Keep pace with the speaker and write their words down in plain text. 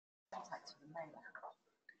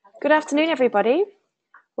Good afternoon, everybody.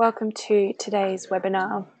 Welcome to today's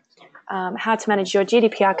webinar, How to Manage Your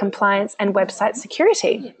GDPR Compliance and Website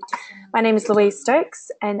Security. My name is Louise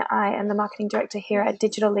Stokes, and I am the Marketing Director here at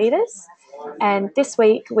Digital Leaders. And this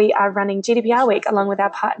week, we are running GDPR Week along with our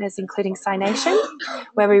partners, including CyNation,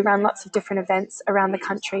 where we run lots of different events around the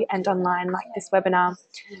country and online, like this webinar,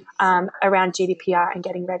 around GDPR and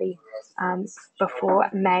getting ready before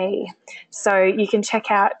May. So you can check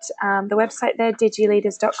out the website there,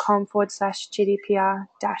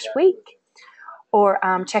 digileaders.com/GDPR-week, or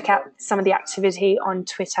check out some of the activity on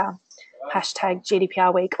Twitter,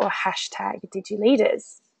 #GDPR Week or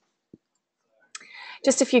 #DigiLeaders.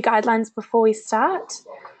 Just a few guidelines before we start.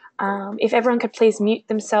 If everyone could please mute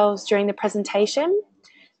themselves during the presentation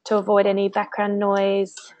to avoid any background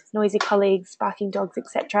noise, noisy colleagues, barking dogs,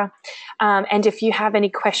 etc. And if you have any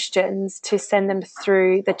questions, to send them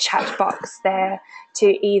through the chat box there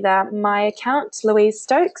to either my account, Louise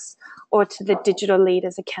Stokes, or to the Digital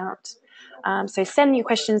Leaders account. So send your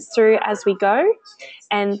questions through as we go,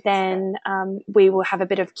 and then we will have a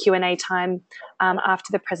bit of Q&A time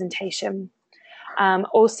after the presentation.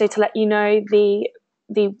 Also, to let you know, the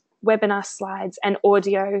webinar slides and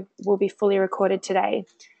audio will be fully recorded today,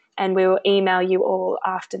 and we will email you all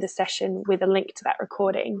after the session with a link to that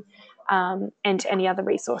recording and to any other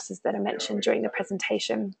resources that are mentioned during the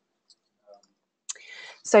presentation.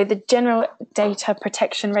 So the General Data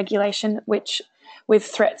Protection Regulation, which with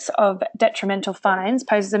threats of detrimental fines,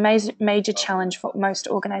 poses a major challenge for most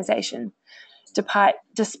organisations.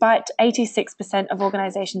 Despite 86% of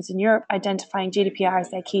organisations in Europe identifying GDPR as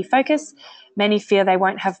their key focus, many fear they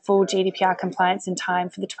won't have full GDPR compliance in time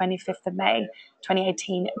for the 25th of May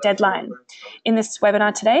 2018 deadline. In this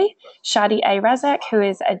webinar today, Shadi A. Razak, who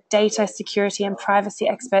is a data security and privacy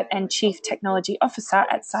expert and Chief Technology Officer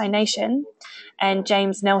at CyNation, and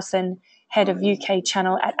James Nelson, Head of UK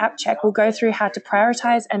Channel at AppCheck, will go through how to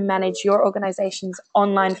prioritise and manage your organisation's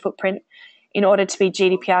online footprint in order to be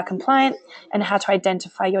GDPR compliant, and how to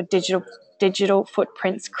identify your digital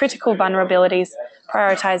footprint's critical vulnerabilities,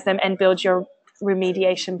 prioritise them, and build your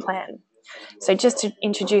remediation plan. So just to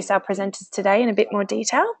introduce our presenters today in a bit more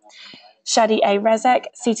detail, Shadi A. Razak,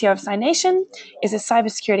 CTO of CyNation, is a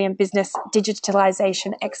cybersecurity and business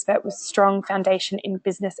digitalization expert with strong foundation in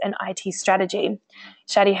business and IT strategy.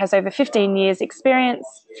 Shadi has over 15 years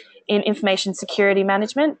experience in information security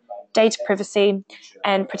management, data privacy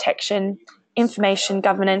and protection, information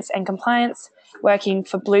governance and compliance, working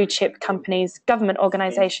for blue chip companies, government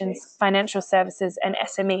organisations, financial services and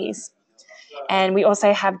SMEs. And we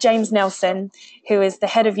also have James Nelson, who is the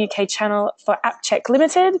head of UK channel for AppCheck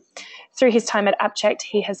Limited. Through his time at AppCheck,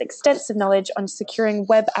 he has extensive knowledge on securing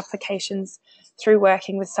web applications through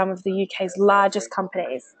working with some of the UK's largest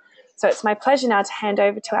companies. So it's my pleasure now to hand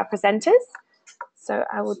over to our presenters. So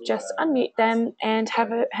I will just unmute them and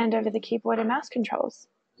hand over the keyboard and mouse controls.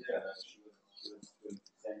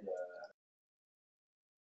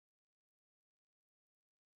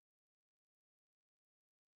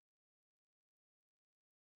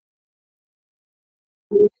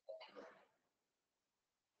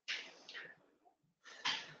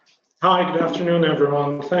 Hi, good afternoon,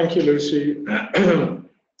 everyone. Thank you, Lucy.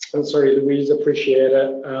 Sorry, Louise, appreciate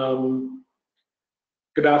it.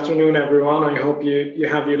 Good afternoon, everyone. I hope you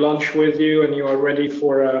have your lunch with you and you are ready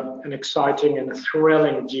for an exciting and a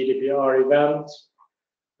thrilling GDPR event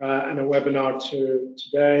and a webinar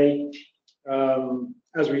today.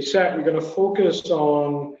 As we said, we're going to focus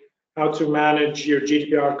on how to manage your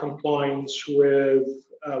GDPR compliance with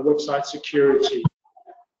website security.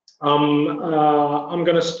 I'm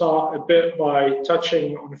going to start a bit by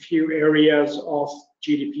touching on a few areas of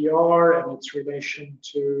GDPR and its relation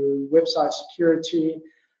to website security.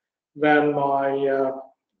 Then my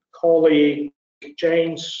colleague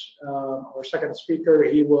James, our second speaker,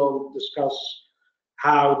 he will discuss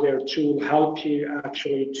how their tool helps you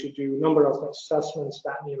actually to do a number of assessments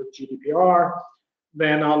that need with GDPR.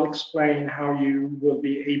 Then I'll explain how you will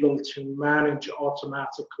be able to manage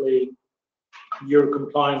automatically your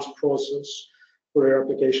compliance process for your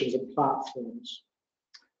applications and platforms.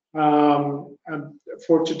 And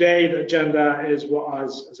for today, the agenda is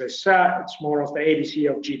as I said, it's more of the ABC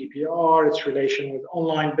of GDPR, its relation with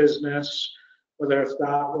online business, whether if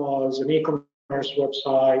that was an e-commerce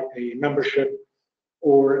website, a membership,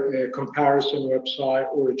 or a comparison website,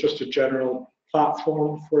 or just a general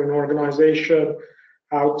platform for an organization,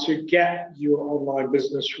 how to get your online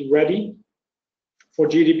business ready for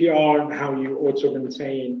GDPR, and how you also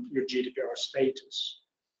maintain your GDPR status.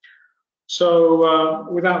 So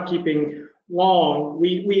without keeping long,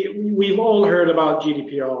 we've all heard about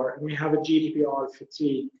GDPR, and we have a GDPR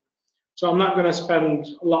fatigue. So I'm not going to spend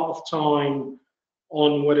a lot of time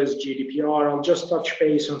on what is GDPR. I'll just touch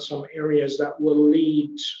base on some areas that will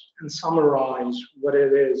lead and summarize what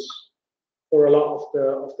it is for a lot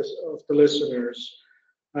of the listeners.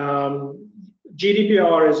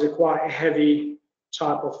 GDPR is a quite heavy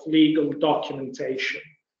type of legal documentation.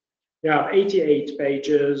 You have 88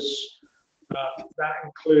 pages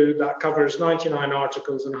that covers 99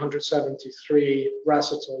 articles and 173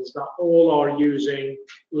 recitals that all are using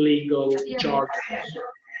legal jargon,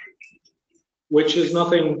 which is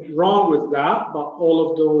nothing wrong with that, but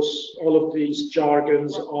all of these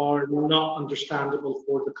jargons are not understandable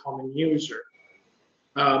for the common user,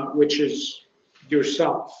 which is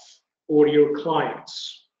yourself or your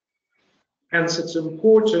clients. Hence, it's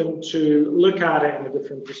important to look at it in a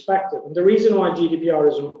different perspective. And the reason why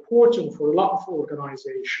GDPR is important for a lot of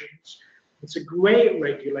organizations, it's a great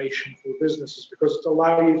regulation for businesses because it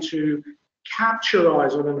allows you to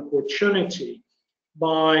capitalize on an opportunity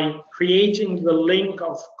by creating the link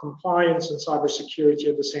of compliance and cybersecurity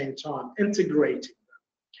at the same time, integrating them.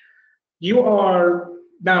 You are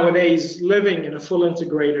nowadays living in a full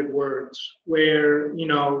integrated world where, you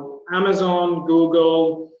know, Amazon,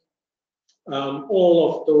 Google,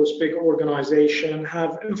 all of those big organizations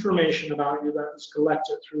have information about you that is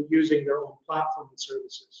collected through using their own platform and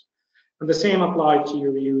services. And the same applies to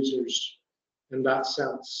your users in that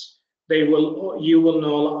sense. You will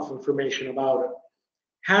know a lot of information about it.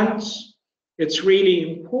 Hence, it's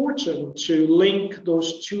really important to link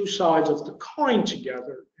those two sides of the coin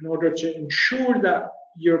together in order to ensure that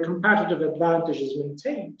your competitive advantage is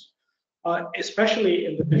maintained, especially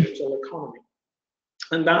in the digital economy.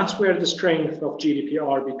 And that's where the strength of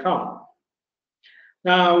GDPR becomes.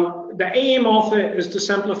 Now, the aim of it is to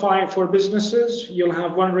simplify it for businesses. You'll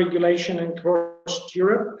have one regulation across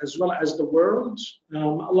Europe as well as the world. A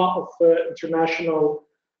lot of international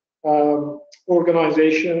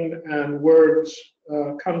organizations and world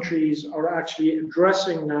countries are actually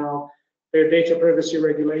addressing now their data privacy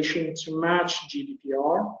regulation to match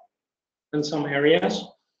GDPR in some areas.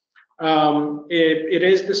 It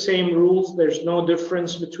is the same rules. There's no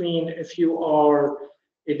difference between if you are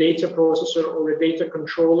a data processor or a data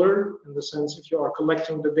controller, in the sense if you are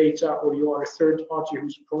collecting the data or you are a third party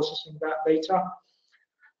who's processing that data.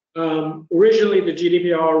 Originally, the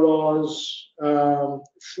GDPR was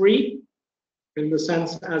free, in the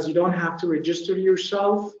sense as you don't have to register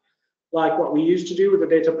yourself like what we used to do with the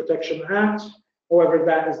Data Protection Act. However,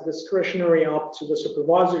 that is discretionary up to the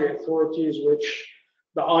supervisory authorities, which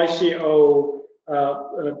the ICO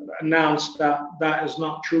announced that that is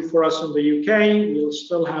not true for us in the UK. We'll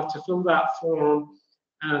still have to fill that form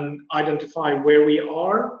and identify where we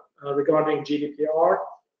are regarding GDPR,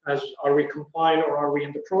 as are we compliant or are we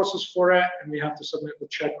in the process for it, and we have to submit the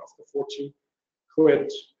check of the 40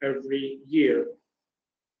 quid every year.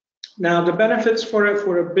 Now, the benefits for it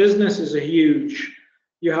for a business is huge.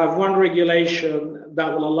 You have one regulation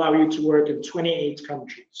that will allow you to work in 28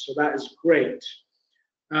 countries, so that is great.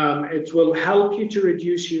 It will help you to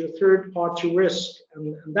reduce your third-party risk,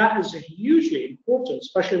 and that is hugely important,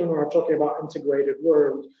 especially when we're talking about integrated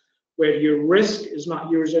world, where your risk is not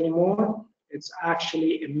yours anymore. It's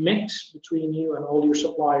actually a mix between you and all your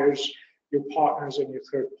suppliers, your partners, and your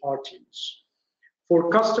third parties. For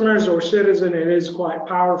customers or citizens, it is quite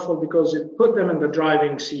powerful because it puts them in the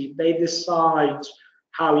driving seat. They decide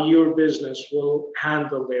how your business will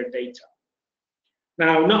handle their data.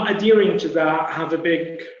 Now, not adhering to that have a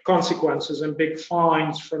big consequences and big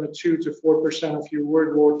fines from 2 to 4% of your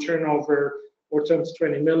worldwide turnover, or 10 to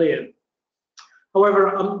 20 million.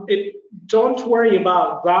 However, don't worry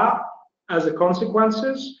about that as the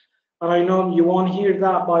consequences. And I know you won't hear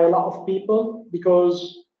that by a lot of people,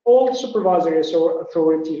 because all supervisory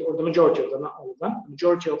authorities, or the majority of them, not all of them, the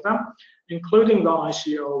majority of them, including the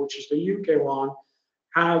ICO, which is the UK one,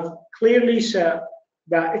 have clearly said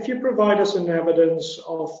that if you provide us an evidence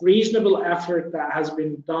of reasonable effort that has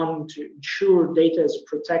been done to ensure data is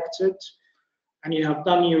protected, and you have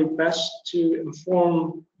done your best to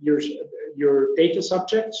inform your data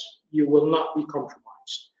subjects, you will not be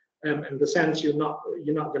compromised. In the sense, you're not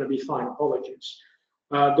going to be fined. Apologies.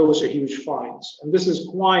 Those are huge fines, and this is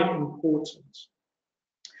quite important.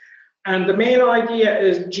 And the main idea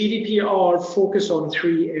is GDPR focus on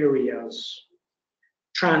 3 areas: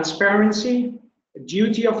 transparency,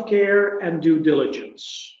 duty of care, and due diligence.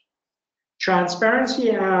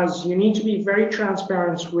 Transparency, as you need to be very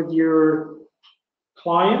transparent with your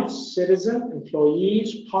clients, citizens,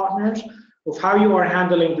 employees, partners, of how you are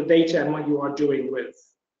handling the data and what you are doing with.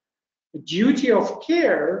 The duty of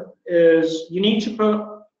care is you need to put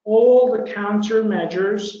all the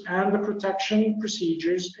countermeasures and the protection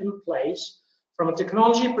procedures in place from a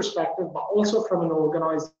technology perspective, but also from an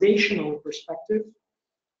organizational perspective,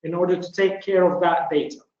 in order to take care of that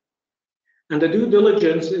data. And the due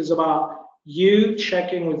diligence is about you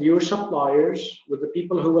checking with your suppliers, with the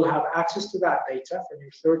people who will have access to that data from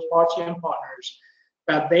your third party and partners,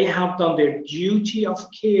 that they have done their duty of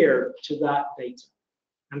care to that data.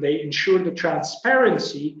 And they ensure the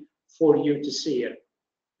transparency for you to see it.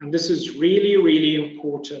 And this is really, really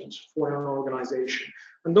important for an organization.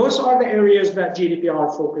 And those are the areas that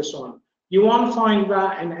GDPR focus on. You won't find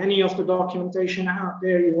that in any of the documentation out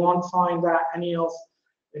there. You won't find that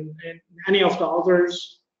in any of the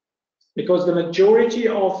others, because the majority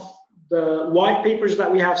of the white papers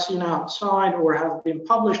that we have seen outside or have been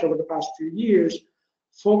published over the past few years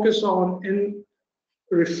focus on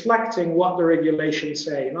reflecting what the regulations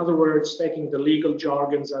say. In other words, taking the legal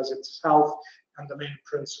jargons as itself and the main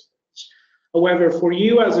principles. However, for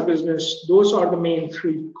you as a business, those are the main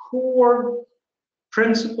three core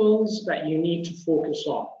principles that you need to focus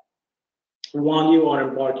on while you are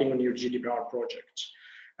embarking on your GDPR project.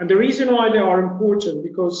 And the reason why they are important,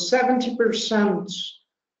 because 70%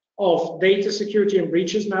 of data security and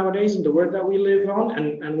breaches nowadays in the world that we live on,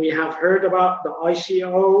 and we have heard about the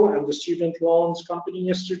ICO and the student loans company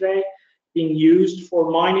yesterday being used for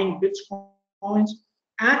mining Bitcoins,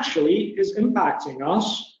 actually is impacting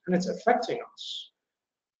us and it's affecting us.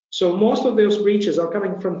 So most of those breaches are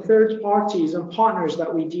coming from third parties and partners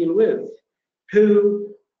that we deal with,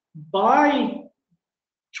 who by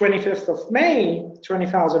 25th of May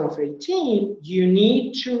 2018, you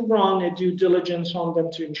need to run a due diligence on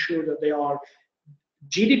them to ensure that they are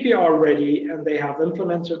GDPR ready and they have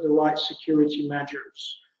implemented the right security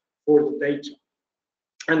measures for the data.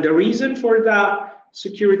 And the reason for that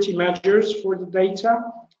security measures for the data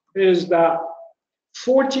is that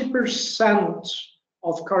 40%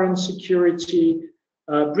 of current security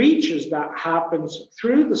breaches that happens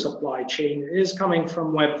through the supply chain is coming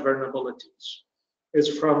from web vulnerabilities.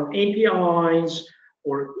 Is from APIs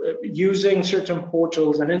or using certain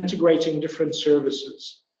portals and integrating different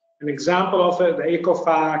services. An example of it, the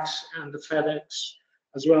Equifax and the FedEx,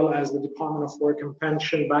 as well as the Department of Work and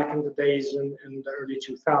Pension back in the days in the early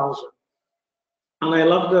 2000s. And I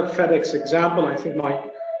love the FedEx example. I think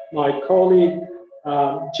my colleague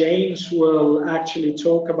James will actually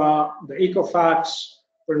talk about the Equifax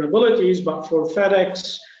vulnerabilities, but for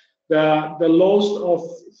FedEx, the loss of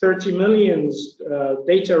 30 million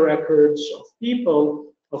data records of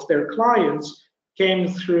people, of their clients, came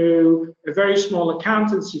through a very small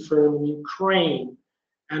accountancy firm in Ukraine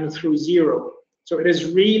and through Zero. So it is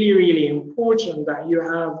really, really important that you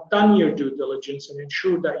have done your due diligence and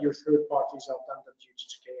ensured that your third parties have done the duty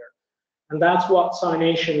to care. And that's what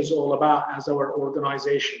CyNation is all about as our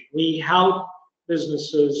organization. We help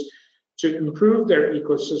businesses to improve their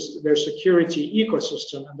ecosystem, their security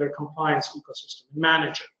ecosystem, and their compliance ecosystem,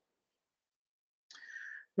 manage it.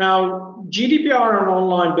 Now, GDPR on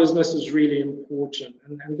online business is really important,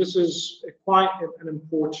 and this is quite an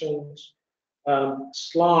important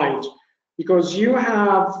slide, because you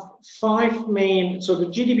have 5 main, so the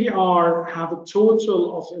GDPR have a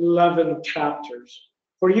total of 11 chapters.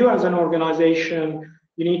 For you as an organization,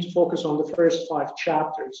 you need to focus on the first 5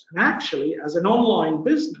 chapters. And actually, as an online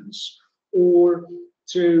business, or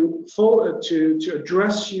to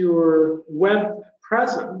address your web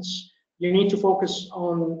presence, you need to focus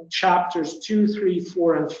on chapters 2, 3,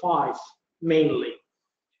 4, and 5 mainly.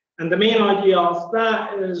 And the main idea of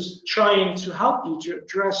that is trying to help you to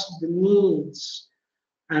address the needs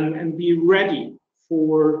and be ready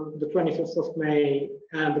for the 25th of May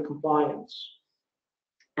and the compliance.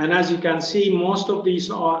 And as you can see, most of these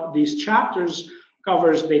chapters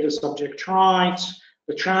covers data subject rights,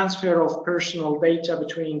 the transfer of personal data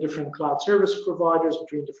between different cloud service providers,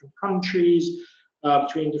 between different countries,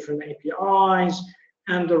 between different APIs,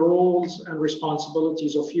 and the roles and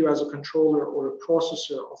responsibilities of you as a controller or a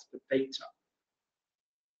processor of the data.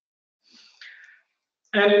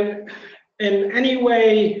 And in any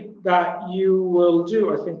way that you will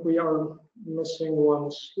do, I think we are missing one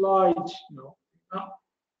slide. No.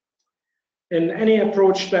 And any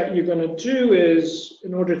approach that you're going to do is,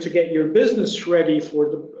 in order to get your business ready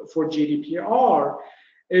for GDPR,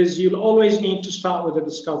 is you'll always need to start with a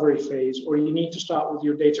discovery phase, or you need to start with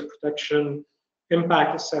your data protection,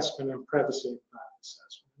 impact assessment, and privacy impact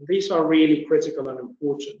assessment. And these are really critical and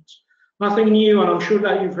important. Nothing new, and I'm sure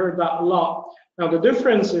that you've heard that a lot. Now, the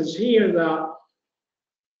difference is here that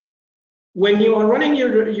when you are running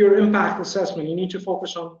your impact assessment, you need to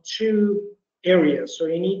focus on 2 areas. So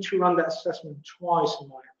you need to run that assessment twice, in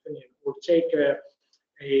my opinion, or take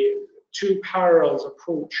two parallels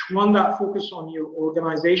approach. One that focuses on your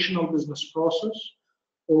organizational business process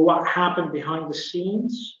or what happened behind the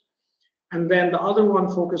scenes, and then the other one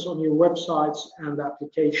focus on your websites and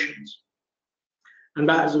applications. And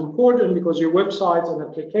that is important because your websites and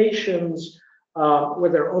applications,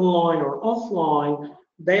 whether online or offline,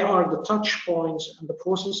 they are the touch points and the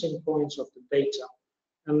processing points of the data.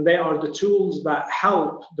 And they are the tools that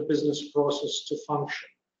help the business process to function.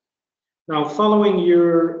 Now, following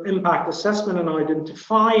your impact assessment and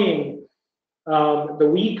identifying the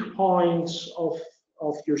weak points of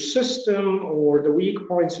your system or the weak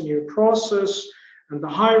points in your process and the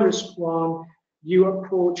high risk one, you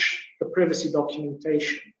approach the privacy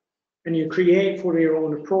documentation and you create for your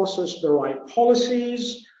own process the right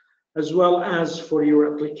policies, as well as for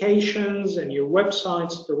your applications and your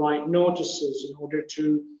websites, the right notices in order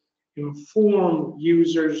to inform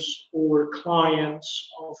users or clients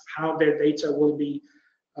of how their data will be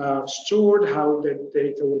stored, how their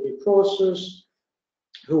data will be processed,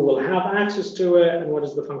 who will have access to it, and what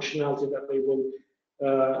is the functionality that they will,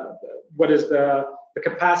 what is the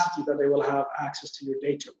capacity that they will have access to your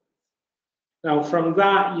data. Now, from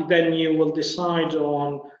that, you will decide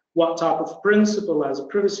on what type of principle, as a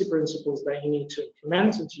privacy principles, that you need to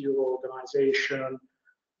implement into your organization,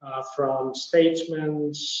 from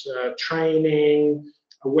statements, training,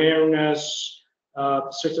 awareness,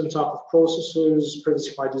 certain type of processes,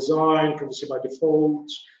 privacy by design, privacy by default,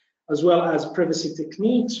 as well as privacy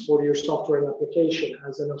techniques for your software and application,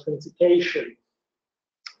 as an authentication,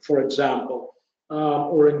 for example,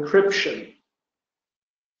 or encryption.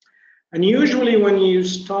 And usually when you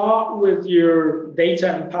start with your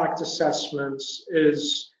data impact assessments,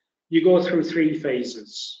 you go through three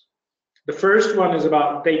phases. The first one is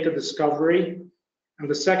about data discovery, and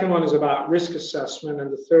the second one is about risk assessment,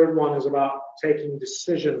 and the third one is about taking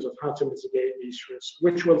decisions of how to mitigate these risks,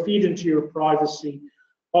 which will feed into your privacy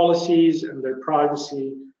policies and their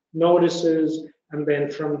privacy notices, and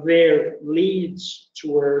then from there leads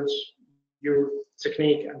towards your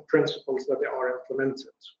technique and principles that they are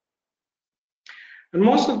implemented. And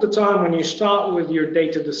most of the time when you start with your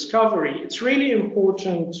data discovery, it's really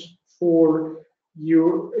important for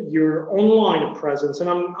your online presence. And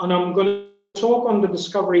I'm going to talk on the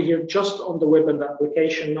discovery here just on the web and the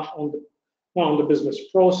application, not on the business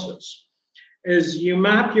process. Is you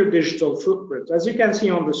map your digital footprint. As you can see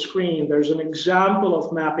on the screen, there's an example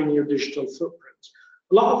of mapping your digital footprint.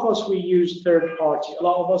 A lot of us, we use third party. A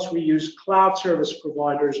lot of us, we use cloud service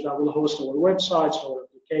providers that will host our websites, our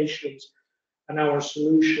applications, and our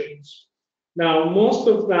solutions. Now, most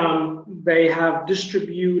of them, they have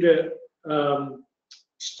distributed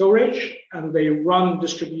storage, and they run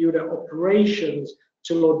distributed operations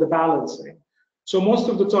to load the balancing. So most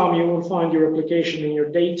of the time you will find your application and your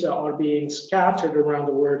data are being scattered around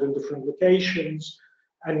the world in different locations,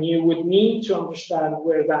 and you would need to understand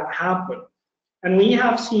where that happened. And we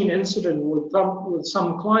have seen incidents with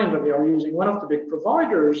some client that they are using one of the big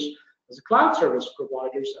providers as a cloud service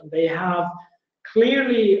providers, and they have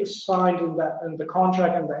clearly assigned in the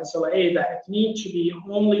contract and the SLA that it needs to be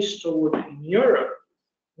only stored in Europe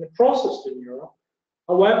and processed in Europe.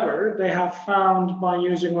 However, they have found by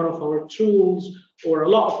using one of our tools or a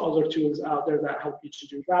lot of other tools out there that help you to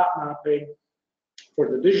do that mapping for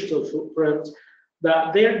the digital footprint,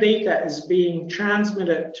 that their data is being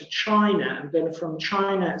transmitted to China, and then from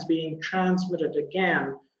China it's being transmitted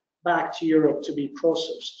again back to Europe to be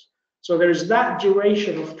processed. So there's that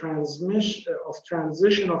duration of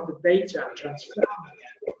transition of the data and transfer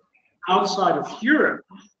outside of Europe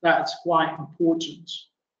that's quite important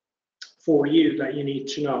for you, that you need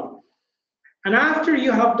to know. And after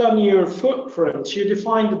you have done your footprint, you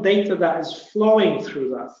define the data that is flowing through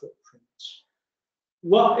that footprint.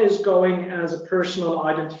 What is going as a personal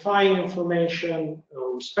identifying information,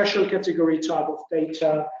 or special category type of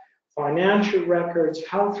data, financial records,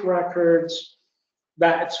 health records,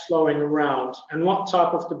 that it's flowing around, and what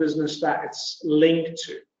type of the business that it's linked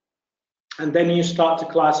to. And then you start to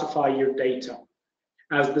classify your data.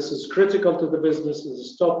 As this is critical to the business, this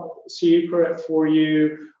is top secret for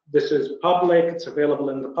you, this is public, it's available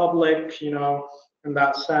in the public, you know, in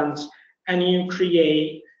that sense. And you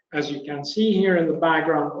create, as you can see here in the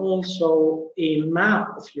background, also a map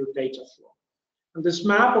of your data flow. And this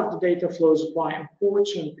map of the data flow is quite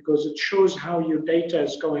important because it shows how your data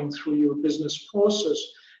is going through your business process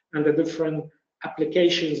and the different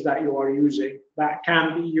applications that you are using. That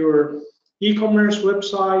can be your e-commerce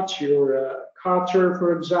website, your Carter,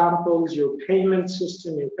 for example, your payment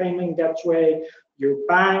system, your payment gateway, your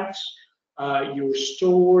banks, your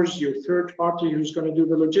stores, your third party who's going to do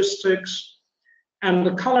the logistics. And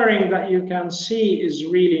the coloring that you can see is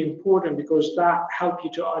really important because that helps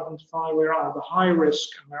you to identify where are the high risk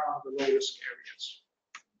and where are the low risk areas.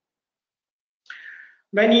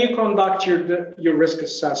 Then you conduct your risk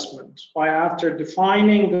assessment by after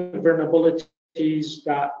defining the vulnerabilities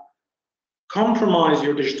that compromise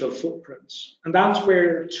your digital footprints. And that's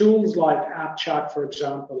where tools like AppCheck, for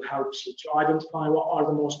example, helps you to identify what are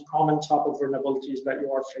the most common type of vulnerabilities that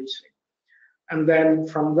you are facing. And then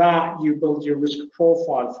from that, you build your risk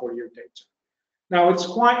profile for your data. Now, it's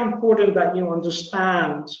quite important that you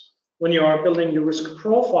understand when you are building your risk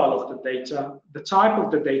profile of the data, the type of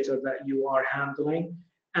the data that you are handling,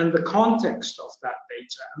 and the context of that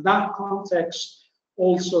data. And that context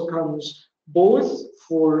also comes both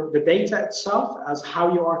for the data itself, as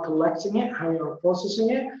how you are collecting it, how you are processing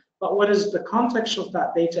it, but what is the context of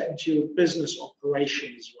that data into your business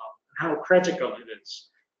operation as well, and how critical it is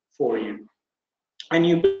for you. And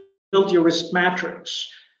you build your risk matrix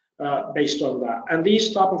based on that. And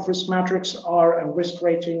these type of risk matrix and risk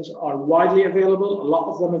ratings are widely available, a lot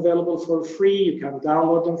of them available for free. You can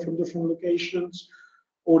download them from different locations,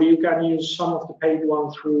 or you can use some of the paid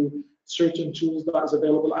ones through certain tools that is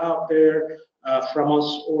available out there from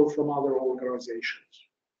us or from other organizations.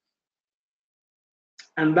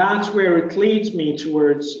 And that's where it leads me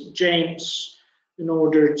towards James in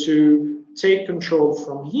order to take control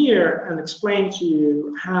from here and explain to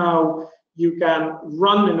you how you can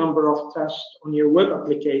run a number of tests on your web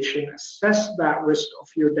application, assess that risk of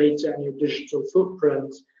your data and your digital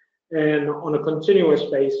footprint and on a continuous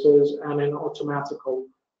basis and in an automatical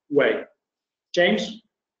way. James?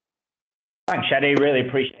 Thanks, Shadi. Really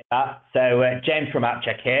appreciate that. So James from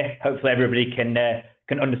AppCheck here. Hopefully everybody can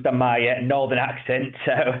understand my northern accent.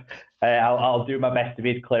 So I'll do my best to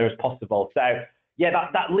be as clear as possible. So yeah,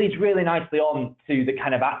 that leads really nicely on to the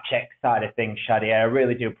kind of AppCheck side of things, Shadi. I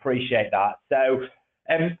really do appreciate that. So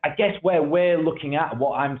I guess where we're looking at,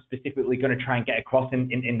 what I'm specifically going to try and get across in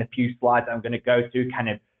the few slides I'm going to go through kind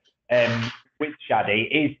of with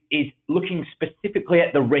Shadi is looking specifically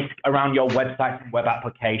at the risk around your website and web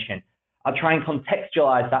application. I'll try and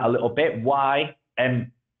contextualize that a little bit, why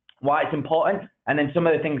it's important, and then some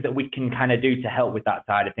of the things that we can kind of do to help with that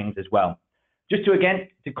side of things as well. Just to, again,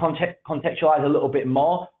 to contextualize a little bit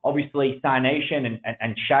more, obviously CyNation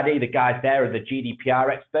and Shadi, the guys there, are the GDPR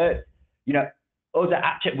experts. You know, us at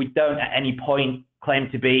AppCheck, we don't at any point claim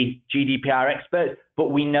to be GDPR experts,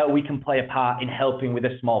 but we know we can play a part in helping with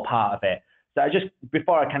a small part of it. So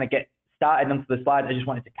before I kind of get started onto the slides, I just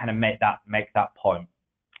wanted to kind of make that point.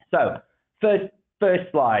 So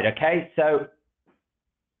first slide, okay? So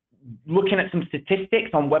looking at some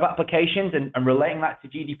statistics on web applications and relating that to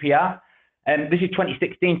GDPR. This is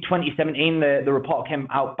 2016, 2017. The report came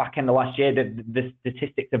out back in the last year. The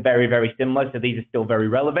statistics are very, very similar, so these are still very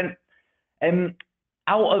relevant.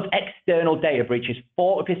 Out of external data breaches,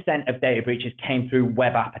 40% of data breaches came through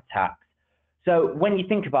web app attacks. So when you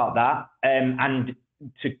think about that, and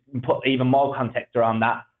to put even more context around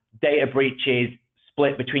that, data breaches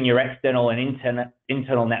split between your external and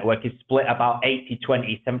internal network is split about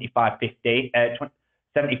 80-20, 75-50,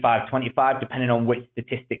 75-25, depending on which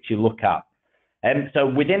statistics you look at. So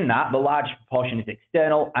within that, the largest proportion is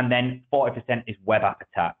external, and then 40% is web app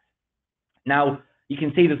attacks. Now, you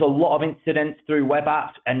can see there's a lot of incidents through web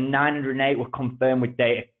apps, and 908 were confirmed with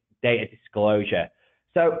data disclosure.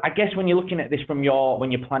 So I guess when you're looking at this when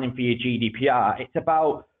you're planning for your GDPR, it's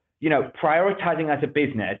about, you know, prioritizing as a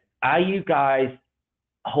business. Are you guys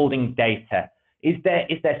holding data? Is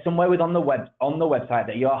there somewhere on the website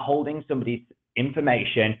that you're holding somebody's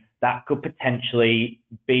information that could potentially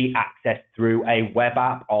be accessed through a web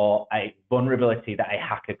app or a vulnerability that a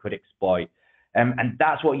hacker could exploit? And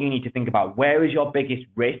that's what you need to think about. Where is your biggest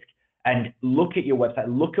risk? And look at your website,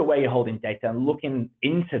 look at where you're holding data and looking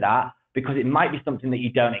into that, because it might be something that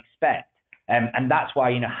you don't expect. And that's why,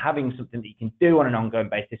 you know, having something that you can do on an ongoing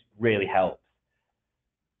basis really helps.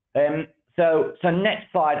 So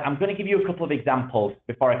next slide, I'm going to give you a couple of examples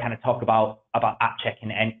before I kind of talk about AppCheck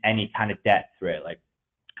in any kind of depth, really.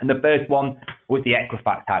 And the first one was the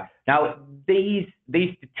Equifax hack. Now, these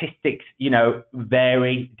statistics, you know,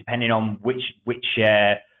 vary depending on which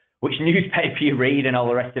newspaper you read and all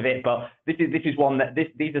the rest of it. But this is one that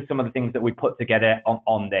these are some of the things that we put together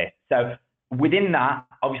on this. So within that,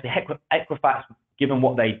 obviously, Equifax, given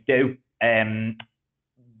what they do,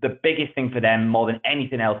 the biggest thing for them, more than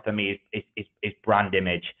anything else for me, is brand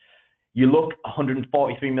image. You look,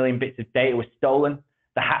 143 million bits of data was stolen.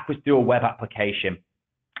 The hack was through a web application.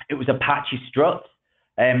 It was Apache Struts,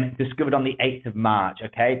 discovered on the 8th of March,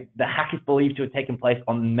 okay? The hack is believed to have taken place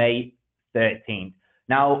on May 13th.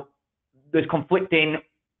 Now, there's conflicting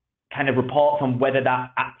kind of reports on whether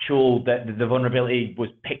that the vulnerability was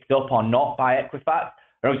picked up or not by Equifax.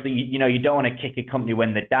 Obviously, you don't want to kick a company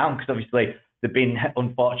when they're down, because obviously they've been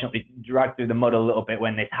unfortunately dragged through the mud a little bit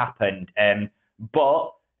when this happened.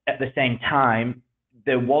 But at the same time,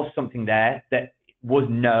 there was something there that was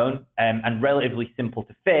known and relatively simple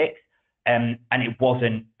to fix, and it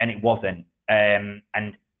wasn't. And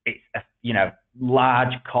it's a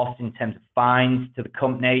large cost in terms of fines to the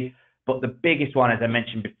company. But the biggest one, as I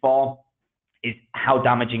mentioned before, is how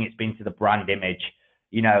damaging it's been to the brand image.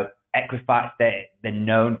 Equifax, they're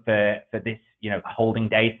known for this, holding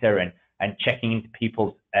data and checking into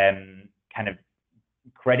people's kind of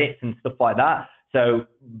credits and stuff like that. So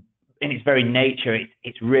in its very nature,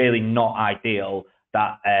 it's really not ideal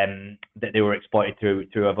that that they were exploited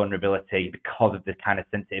through a vulnerability because of the kind of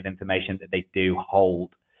sensitive information that they do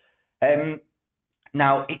hold.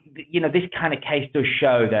 Now, this kind of case does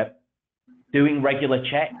show that doing regular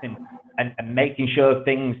checks and making sure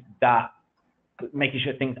things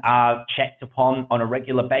are checked upon on a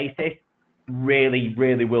regular basis really,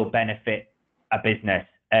 really will benefit a business.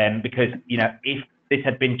 Because, if this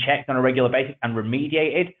had been checked on a regular basis and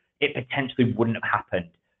remediated, it potentially wouldn't have happened.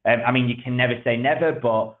 I mean, you can never say never,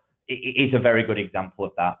 but it is a very good example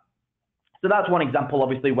of that. So that's one example,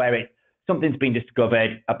 obviously, where something's been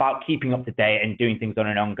discovered, about keeping up to date and doing things on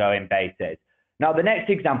an ongoing basis. Now, the next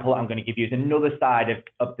example I'm going to give you is another side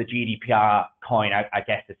of the GDPR coin, I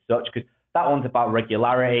guess, as such, because that one's about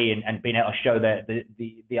regularity and being able to show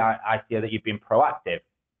the idea that you've been proactive.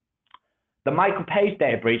 The Michael Page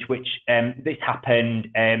data breach, which this happened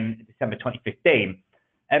December 2015,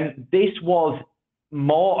 this was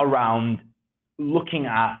more around looking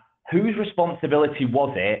at whose responsibility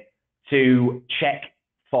was it to check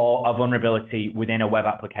for a vulnerability within a web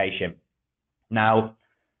application. Now,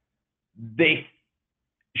 this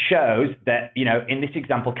shows that, in this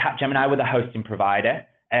example, Capgemini were the hosting provider.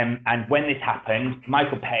 And when this happened,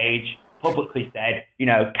 Michael Page publicly said,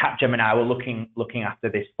 Capgemini were looking after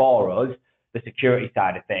this for us, the security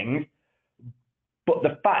side of things. But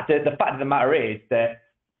the fact of the matter is that,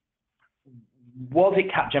 was it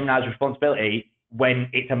Capgemini's responsibility when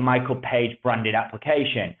it's a Michael Page branded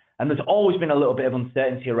application? And there's always been a little bit of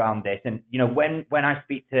uncertainty around this. And, when I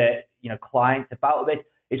speak to, clients about this,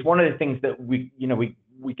 it's one of the things that we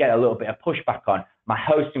get a little bit of pushback on. My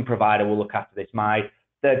hosting provider will look after this. My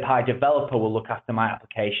third-party developer will look after my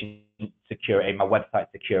application security, my website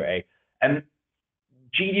security. And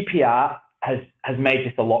GDPR has made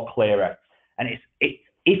this a lot clearer. And if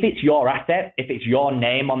it's your asset, if it's your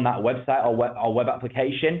name on that website or web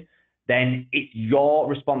application, then it's your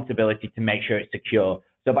responsibility to make sure it's secure.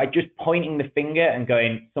 So by just pointing the finger and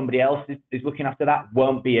going, somebody else is looking after that,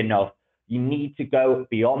 won't be enough. You need to go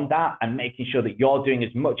beyond that and making sure that you're doing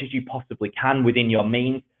as much as you possibly can within your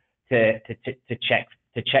means to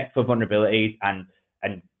check for vulnerabilities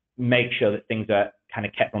and make sure that things are kind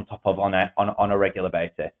of kept on top of on a regular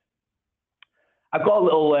basis. I've got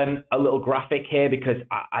a little graphic here because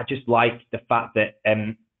I just like the fact that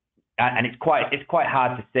and it's quite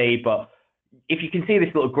hard to see, but if you can see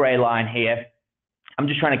this little grey line here, I'm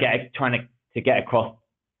just trying to get across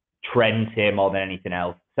trends here more than anything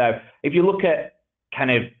else. So if you look at kind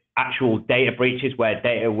of actual data breaches where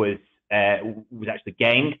data was actually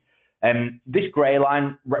gained, this grey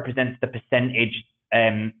line represents the percentage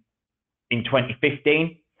in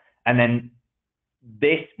 2015, and then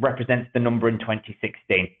this represents the number in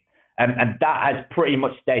 2016, and that has pretty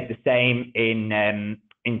much stayed the same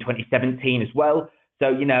in 2017 as well.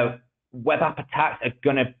 So web app attacks are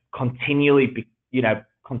going to continually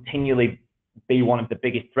be one of the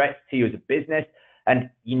biggest threats to you as a business,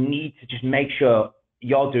 and you need to just make sure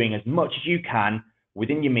you're doing as much as you can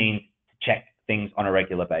within your means to check things on a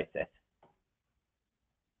regular basis.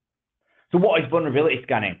 So what is vulnerability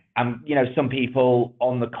scanning? Some people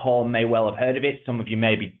on the call may well have heard of it. Some of you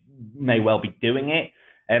may well be doing it.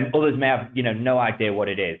 Others may have no idea what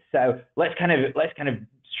it is. So let's kind of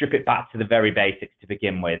strip it back to the very basics to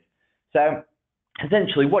begin with. So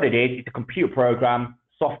essentially what it is, it's a computer program,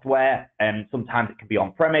 software, and sometimes it can be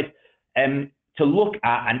on-premise, to look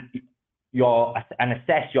at and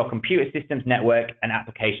assess your computer systems, network, and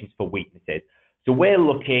applications for weaknesses. So we're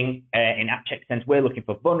looking, in AppCheck sense, we're looking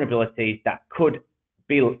for vulnerabilities that could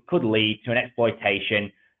lead to an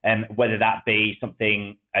exploitation, whether that be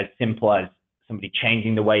something as simple as somebody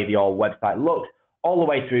changing the way your website looks, all the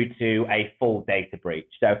way through to a full data breach.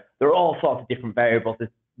 So there are all sorts of different variables. There's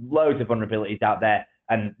loads of vulnerabilities out there,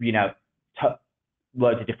 and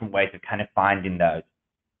loads of different ways of kind of finding those.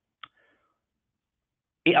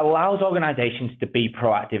 It allows organizations to be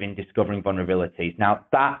proactive in discovering vulnerabilities. Now,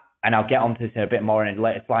 that and I'll get onto this in a bit more in a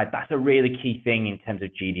later slide, that's a really key thing in terms of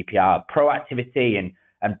GDPR. Proactivity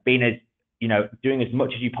and being as, doing as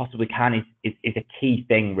much as you possibly can is a key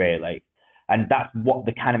thing, really. And that's what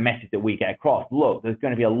the kind of message that we get across. Look, there's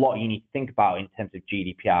going to be a lot you need to think about in terms of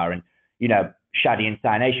GDPR, and, Shadi and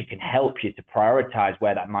CyNation can help you to prioritize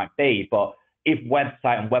where that might be. But if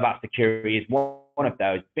website and web app security is one of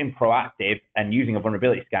those, being proactive and using a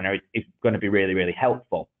vulnerability scanner is going to be really, really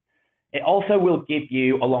helpful. It also will give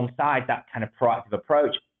you, alongside that kind of proactive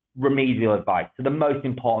approach, remedial advice. So the most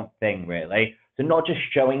important thing, really. So not just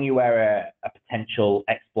showing you where a potential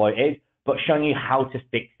exploit is, but showing you how to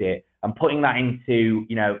fix it and putting that into,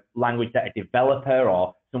 language that a developer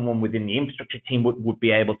or someone within the infrastructure team would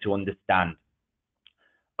be able to understand.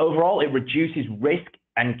 Overall, it reduces risk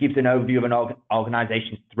and gives an overview of an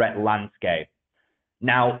organization's threat landscape.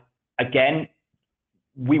 Now, again,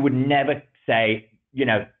 we would never say,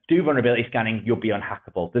 do vulnerability scanning, you'll be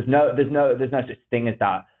unhackable. There's no such thing as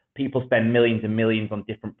that. People spend millions and millions on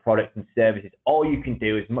different products and services. All you can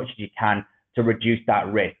do as much as you can to reduce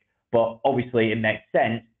that risk. But obviously, it makes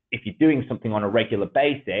sense if you're doing something on a regular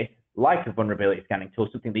basis, like a vulnerability scanning tool,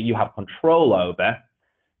 something that you have control over,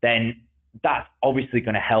 then that's obviously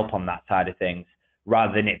going to help on that side of things,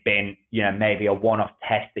 rather than it being, maybe a one-off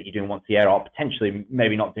test that you're doing once a year, or potentially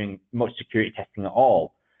maybe not doing much security testing at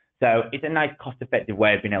all. So it's a nice cost-effective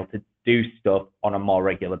way of being able to do stuff on a more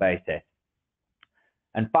regular basis.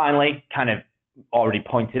 And finally, kind of already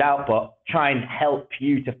pointed out, but try and help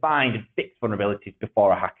you to find and fix vulnerabilities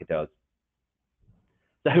before a hacker does.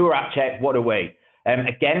 So who are AppCheck? What are we?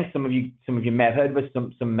 Again, some of you may have heard of us,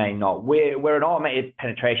 some may not. We're an automated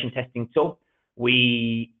penetration testing tool.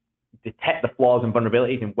 We detect the flaws and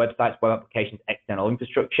vulnerabilities in websites, web applications, external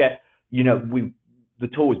infrastructure. The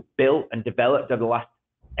tool was built and developed over the last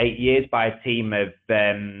 8 years by a team of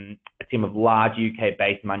large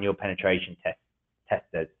UK-based manual penetration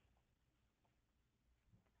testers.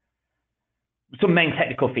 Some main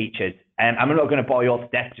technical features. I'm not going to bore you all to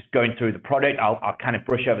death just going through the product. I'll kind of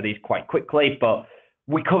brush over these quite quickly, but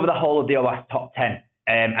we cover the whole of the OWASP Top 10,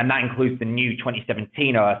 and that includes the new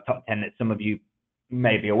 2017 OWASP Top 10 that some of you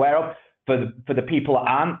may be aware of. For the people that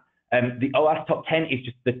aren't, the OWASP Top 10 is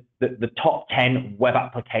just the top 10 web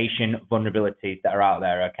application vulnerabilities that are out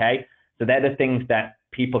there, okay? So they're the things that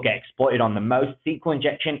people get exploited on the most. SQL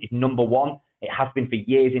injection is number one. It has been for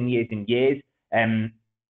years and years and years.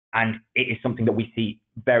 And it is something that we see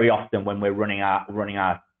very often when we're running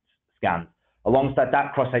our scans. Alongside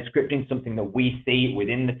that, cross-site scripting, something that we see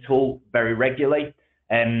within the tool very regularly.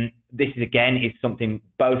 This is something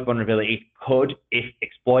both vulnerabilities could, if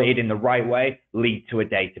exploited in the right way, lead to a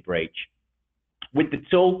data breach. With the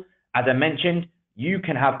tool, as I mentioned, you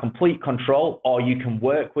can have complete control, or you can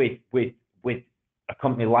work with a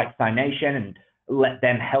company like CyNation and let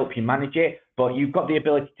them help you manage it, but you've got the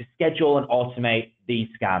ability to schedule and automate these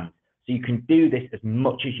scans. So you can do this as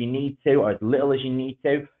much as you need to, or as little as you need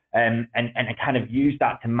to, and kind of use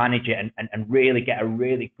that to manage it and really get a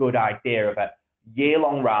really good idea of a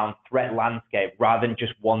year-long round threat landscape, rather than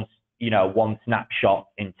just one snapshot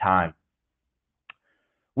in time.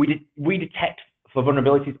 We detect for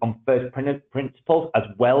vulnerabilities on first principles as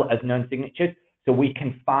well as known signatures, so we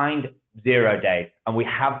can find 0 days, and we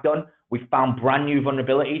have done. We found brand new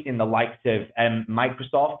vulnerabilities in the likes of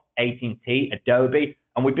Microsoft, AT&T, Adobe,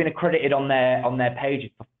 and we've been accredited on their pages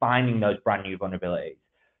for finding those brand new vulnerabilities.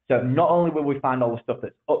 So not only will we find all the stuff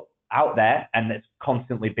that's out there and that's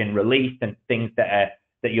constantly been released and things that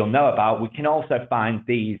you'll know about, we can also find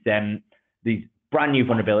these brand new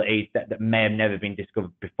vulnerabilities that may have never been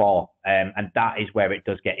discovered before, and that is where it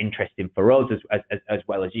does get interesting for us as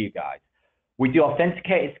well as you guys. We do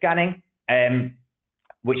authenticated scanning,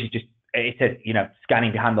 which is just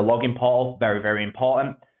scanning behind the login portal, very, very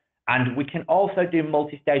important. And we can also do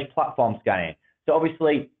multi-stage platform scanning. So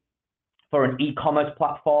obviously, for an e-commerce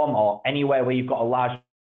platform or anywhere where you've got a large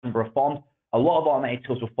number of forms, a lot of automated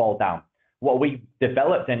tools will fall down. What we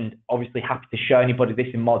developed, and obviously happy to show anybody this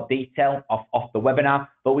in more detail off the webinar,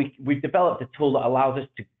 but we've developed a tool that allows us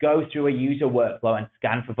to go through a user workflow and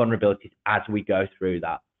scan for vulnerabilities as we go through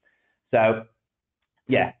that. So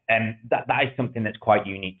yeah, that is something that's quite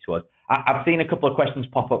unique to us. I've seen a couple of questions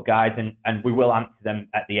pop up, guys, and we will answer them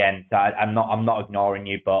at the end. So I'm not ignoring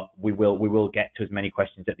you, but we will get to as many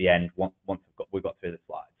questions at the end once we've got through the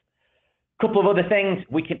slides. A couple of other things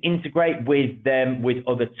we can integrate with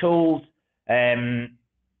other tools.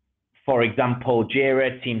 For example,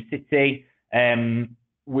 Jira, TeamCity.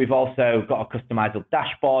 We've also got a customizable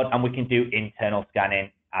dashboard, and we can do internal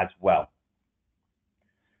scanning as well.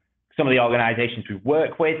 Some of the organizations we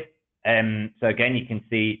work with. So again, you can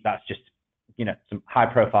see that's just, some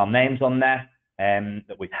high-profile names on there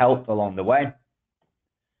that we've helped along the way.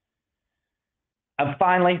 And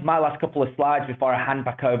finally, my last couple of slides before I hand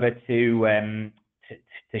back over to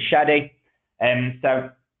Shadi. So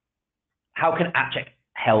how can AppCheck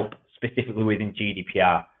help specifically within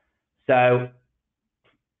GDPR? So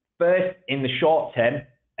first, in the short term,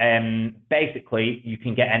 basically, you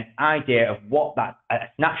can get an idea of a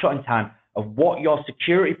snapshot in time of what your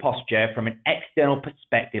security posture from an external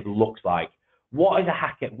perspective looks like. What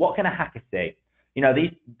can a hacker see?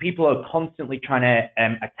 These people are constantly trying to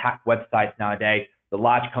attack websites nowadays. The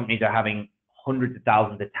large companies are having hundreds of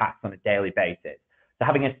thousands of attacks on a daily basis. So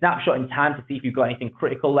having a snapshot in time to see if you've got anything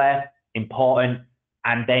critical there, important,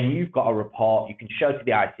 and then you've got a report you can show to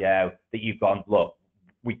the ITO that you've gone, look,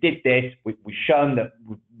 we did this, we've shown that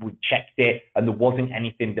we checked it, and there wasn't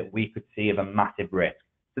anything that we could see of a massive risk.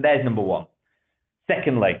 So there's number one.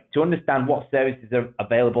 Secondly, to understand what services are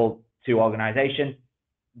available to organizations,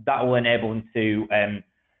 that will enable them to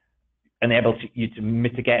you to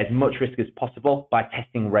mitigate as much risk as possible by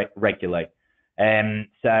testing regularly.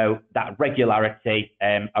 So that regularity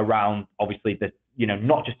around obviously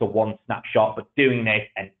not just a one snapshot, but doing this,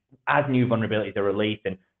 and as new vulnerabilities are released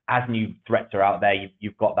and as new threats are out there,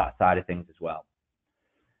 you've got that side of things as well.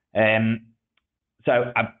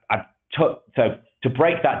 So to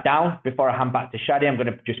break that down before I hand back to Shadi, I'm going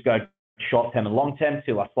to just go short term and long term,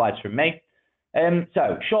 2 last slides from me.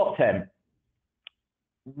 So short term,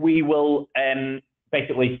 we will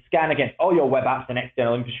basically scan against all your web apps and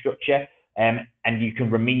external infrastructure, and you can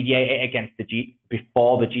remediate it against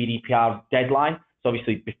before the GDPR deadline. So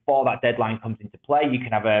obviously before that deadline comes into play, you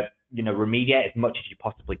can have remediate as much as you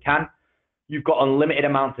possibly can. You've got unlimited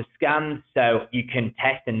amounts of scans, so you can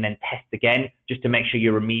test and then test again just to make sure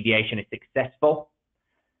your remediation is successful.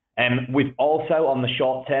 We've also, on the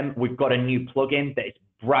short term, we've got a new plugin that is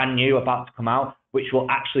brand new, about to come out, which will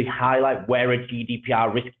actually highlight where a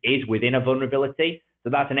GDPR risk is within a vulnerability. So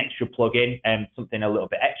that's an extra plugin and something a little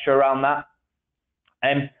bit extra around that.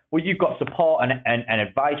 Well, you've got support and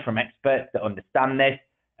advice from experts that understand this,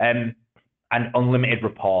 and unlimited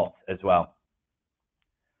reports as well.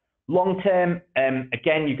 Long term,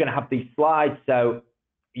 again, you're going to have these slides, so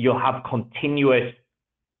you'll have continuous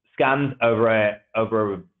scans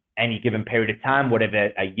over any given period of time,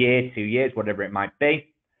 whatever, a year, 2 years, whatever it might be.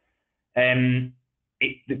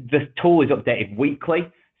 The tool is updated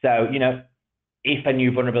weekly, so if a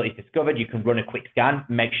new vulnerability is discovered, you can run a quick scan,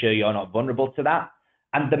 make sure you're not vulnerable to that.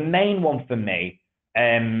 And the main one for me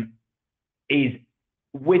is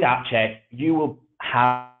with AppCheck, you will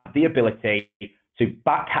have the ability to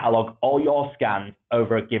back catalog all your scans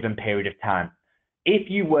over a given period of time. If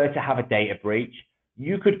you were to have a data breach,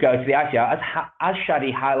 you could go to the ITO, as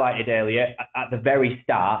Shadi highlighted earlier at the very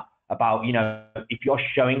start about, if you're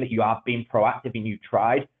showing that you are being proactive and you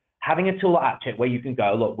tried, having a tool like AppCheck where you can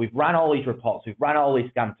go, look, we've ran all these reports, we've ran all these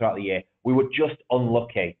scans throughout the year, we were just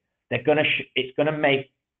unlucky. It's going to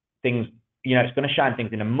make things, it's going to shine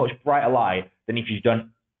things in a much brighter light than if you've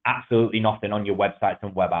done absolutely nothing on your websites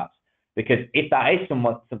and web apps. Because if that is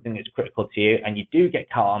something that's critical to you and you do get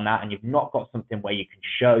caught on that and you've not got something where you can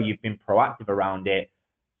show you've been proactive around it,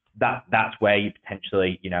 that's where you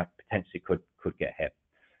potentially could get hit.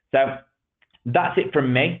 So that's it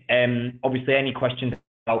from me. Obviously, any questions,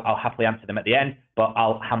 I'll happily answer them at the end, but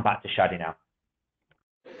I'll hand back to Shadi now.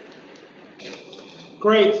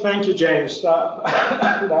 Great, thank you, James.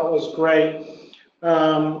 That was great.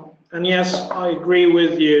 And yes, I agree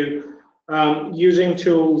with you. Using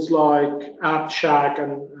tools like AppCheck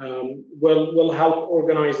will help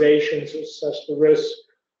organizations assess the risk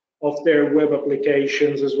of their web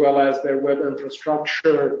applications as well as their web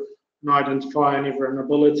infrastructure and identify any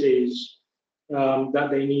vulnerabilities that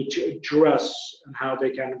they need to address and how they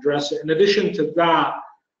can address it. In addition to that,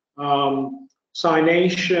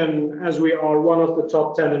 CyNation, as we are one of the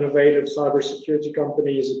top 10 innovative cybersecurity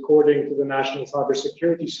companies according to the National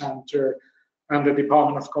Cybersecurity Center and the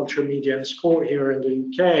Department of Culture, Media and Sport here in the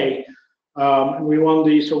UK, and we won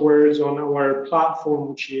these awards on our platform,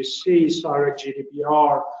 which you see, Direct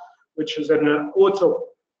GDPR, which is an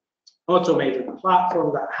automated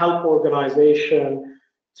platform that helps organizations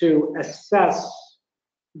to assess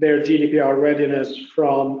their GDPR readiness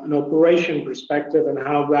from an operation perspective and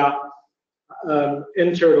how that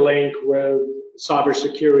interlink with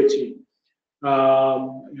cybersecurity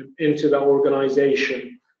into the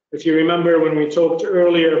organization. If you remember when we talked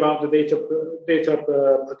earlier about the data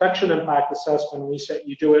protection impact assessment, we said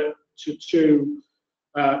you do it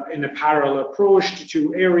in a parallel approach to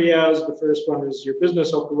 2 areas. The first one is your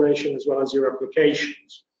business operation as well as your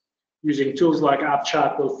applications. Using tools like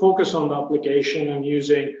AppCheck will focus on the application, and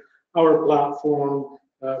using our platform,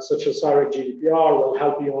 such as Cyrex GDPR, will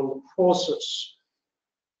help you on the process.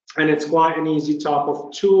 And it's quite an easy type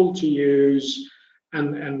of tool to use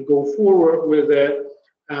and go forward with it,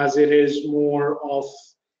 as it is more of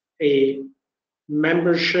a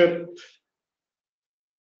membership.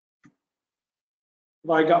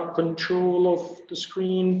 Have I got control of the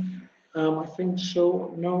screen? I think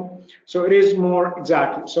so. No. So it is more,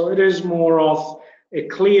 exactly. So it is more of a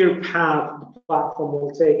clear path the platform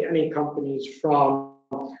will take any companies from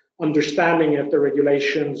understanding if the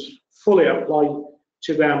regulations fully apply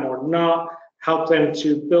to them or not, help them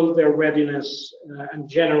to build their readiness and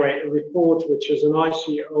generate a report which is an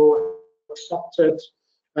ICO accepted,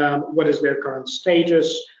 what is their current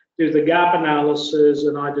status, do the gap analysis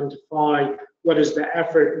and identify what is the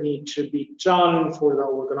effort need to be done for the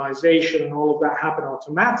organization, and all of that happen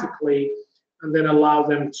automatically, and then allow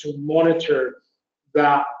them to monitor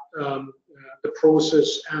that the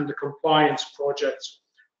process and the compliance projects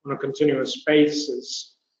on a continuous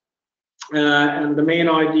basis. And the main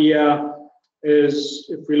idea is,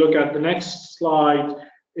 if we look at the next slide,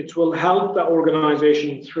 it will help the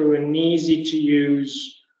organization through an easy to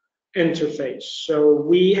use interface. So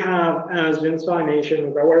we have, as in CyNation,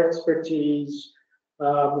 with our expertise,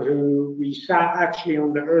 who we sat actually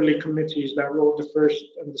on the early committees that wrote the first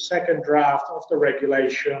and the second draft of the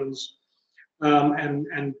regulations,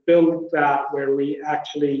 and built that, where we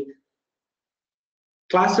actually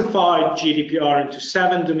classified GDPR into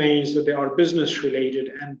 7 domains that they are business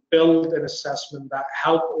related, and build an assessment that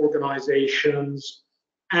help organizations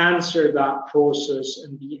answer that process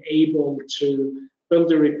and be able to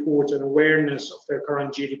build a report and awareness of their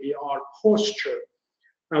current GDPR posture.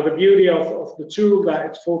 Now, the beauty of the tool, that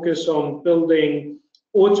it's focused on building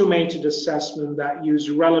automated assessment that use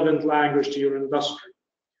relevant language to your industry.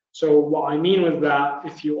 So what I mean with that,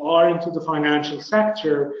 if you are into the financial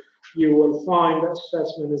sector, you will find that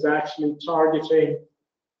assessment is actually targeting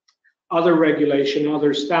other regulation,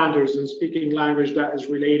 other standards, and speaking language that is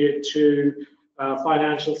related to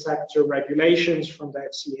financial sector regulations from the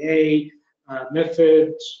FCA,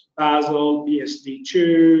 MiFID, Basel,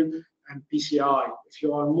 BSD2, and PCI. If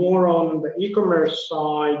you are more on the e-commerce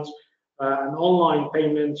side and online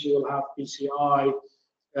payments, you will have PCI,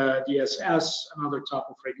 DSS, and other type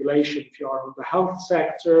of regulation. If you are on the health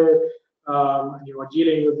sector and you are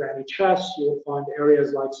dealing with the NHS, you will find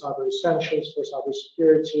areas like Cyber Essentials for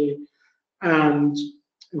cybersecurity and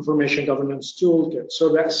Information Governance Toolkit. So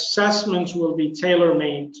the assessments will be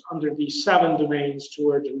tailor-made under these 7 domains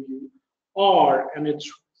toward who you are, and it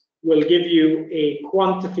will give you a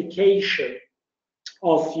quantification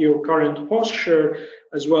of your current posture,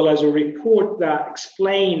 as well as a report that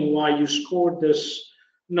explain why you scored this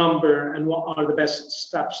number and what are the best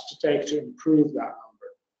steps to take to improve that number.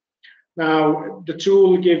 Now, the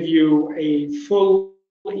tool will give you a full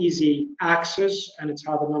easy access, and it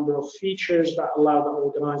has a number of features that allow the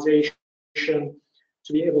organization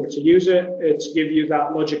to be able to use it. It's give you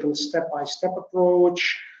that logical step-by-step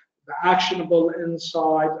approach, the actionable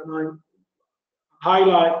insight, and I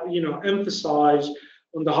emphasize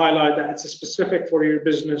on the highlight that it's specific for your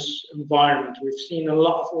business environment. We've seen a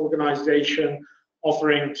lot of organizations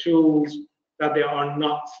offering tools that they are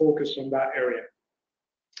not focused on that area.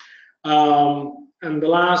 And the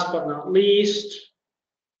last but not least,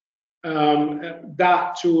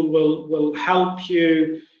 that tool will help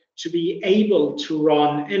you to be able to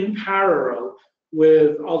run in parallel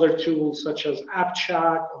with other tools such as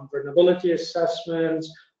AppCheck on vulnerability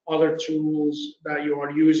assessments, other tools that you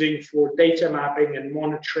are using for data mapping and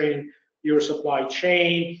monitoring your supply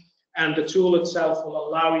chain. And the tool itself will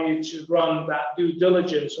allow you to run that due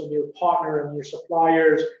diligence on your partner and your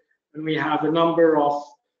suppliers. And we have a number of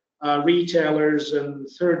retailers and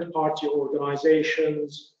third-party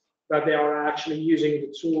organizations that they are actually using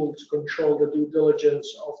the tool to control the due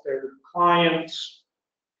diligence of their clients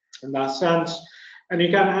in that sense. And you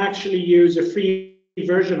can actually use a free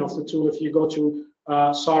version of the tool if you go to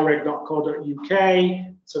cyrex.co.uk.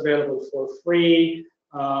 It's available for free.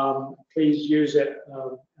 Please use it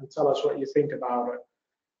and tell us what you think about it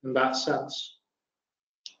in that sense.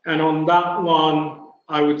 And on that one,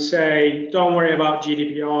 I would say, don't worry about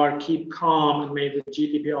GDPR, keep calm, and may the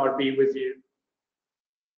GDPR be with you.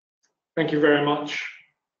 Thank you very much.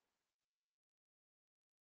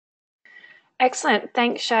 Excellent.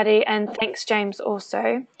 Thanks, Shadi, and thanks, James,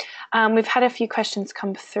 also. We've had a few questions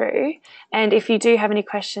come through, and if you do have any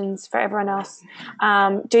questions for everyone else,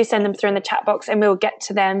 do send them through in the chat box and we'll get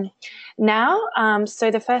to them now.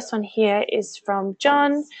 So the first one here is from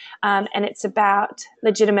John, and it's about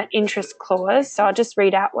legitimate interest clause. So I'll just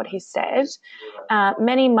read out what he said.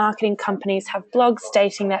 Many marketing companies have blogs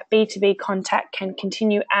stating that B2B contact can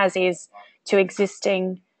continue as is to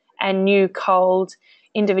existing and new cold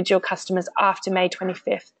individual customers after May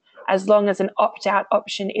 25th, as long as an opt-out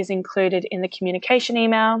option is included in the communication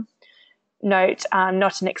email. Note,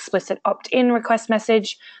 not an explicit opt-in request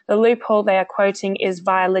message. The loophole they are quoting is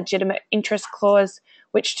via legitimate interest clause,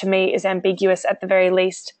 which to me is ambiguous at the very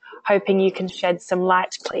least. Hoping you can shed some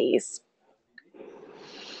light, please.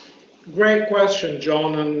 Great question,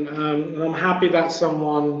 John, and I'm happy that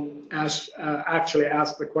someone actually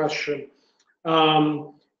asked the question.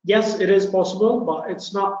 Yes, it is possible, but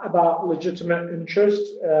it's not about legitimate interest.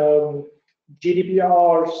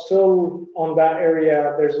 GDPR still on that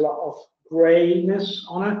area, there's a lot of grayness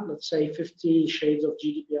on it, let's say 50 shades of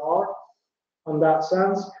GDPR on that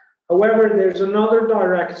sense. However, there's another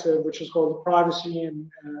directive, which is called the Privacy and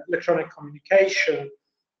Electronic Communication,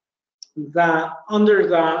 that under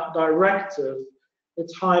that directive,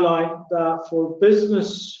 it's highlighted that for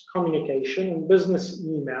business communication and business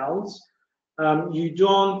emails, you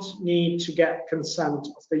don't need to get consent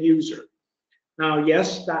of the user. Now,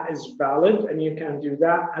 yes, that is valid, and you can do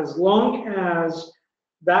that as long as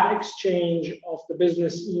that exchange of the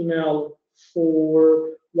business email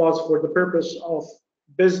was for the purpose of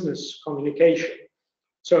business communication.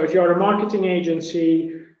 So if you're a marketing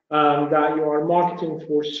agency that you are marketing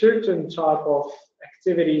for certain type of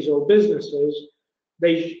activities or businesses,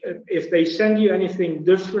 if they send you anything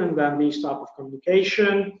different than these type of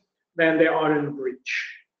communication, then they are in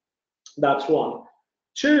breach. That's one.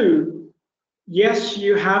 Two, yes,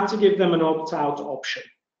 you have to give them an opt-out option.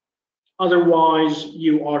 Otherwise,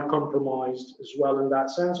 you are compromised as well in that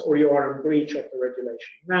sense, or you are in breach of the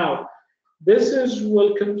regulation. Now, this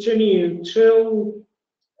will continue till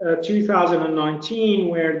 2019,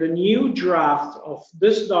 where the new draft of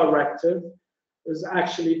this directive is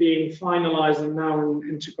actually being finalized and now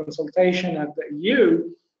into consultation at the EU,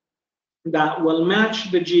 that will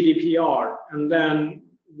match the GDPR, and then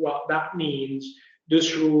what that means,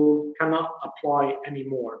 this rule cannot apply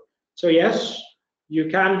anymore. So yes,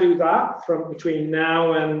 you can do that from between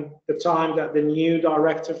now and the time that the new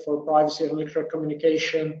directive for privacy and electronic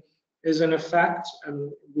communication is in effect,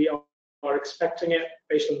 and we are expecting it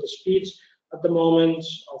based on the speeds at the moment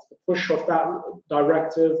of the push of that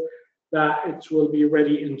directive, that it will be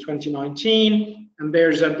ready in 2019. And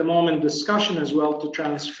there's at the moment discussion as well to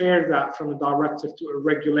transfer that from a directive to a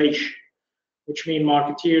regulation, which means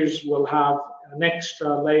marketeers will have an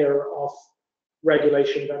extra layer of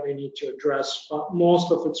regulation that they need to address. But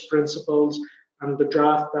most of its principles and the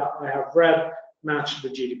draft that I have read match the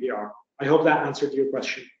GDPR. I hope that answered your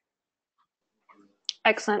question.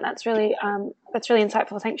 Excellent. That's really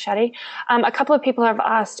insightful. Thanks, Shadi. A couple of people have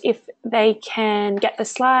asked if they can get the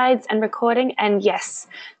slides and recording, and yes.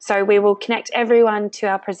 So we will connect everyone to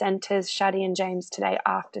our presenters, Shadi and James, today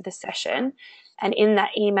after the session. And in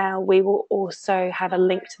that email, we will also have a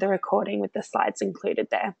link to the recording with the slides included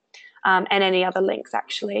there, and any other links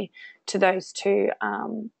actually to those two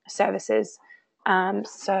services.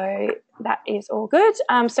 So that is all good.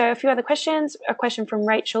 So a few other questions. A question from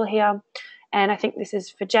Rachel here, and I think this is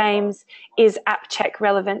for James. Is AppCheck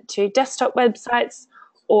relevant to desktop websites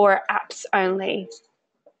or apps only?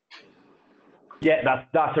 Yeah,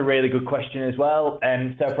 that's a really good question as well.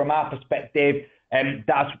 So from our perspective,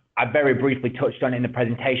 I very briefly touched on it in the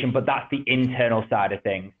presentation, but that's the internal side of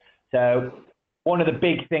things. So one of the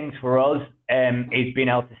big things for us is being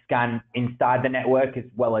able to scan inside the network as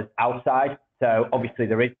well as outside. So obviously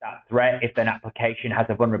there is that threat if an application has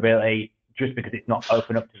a vulnerability just because it's not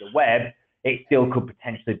open up to the web. It still could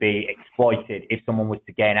potentially be exploited if someone was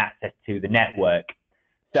to gain access to the network.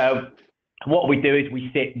 So what we do is we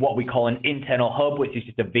sit what we call an internal hub, which is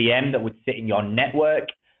just a VM that would sit in your network,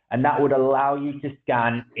 and that would allow you to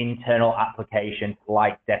scan internal applications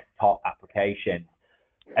like desktop applications.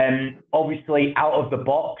 Obviously, out of the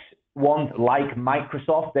box, ones like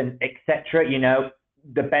Microsoft and etc., you know,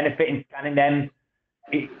 the benefit in scanning them,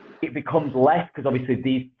 it becomes less because obviously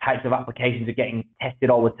these types of applications are getting tested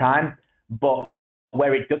all the time. But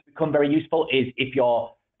where it does become very useful is if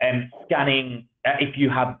you're scanning, if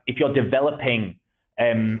you're developing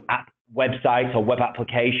websites or web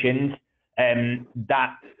applications,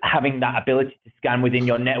 that having that ability to scan within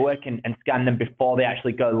your network and scan them before they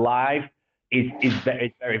actually go live is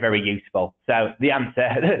very, very, very useful. So the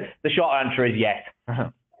answer, the short answer is yes.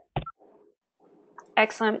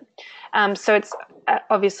 Excellent. So it's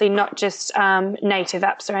obviously not just native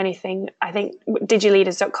apps or anything. I think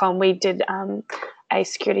digileaders.com, we did a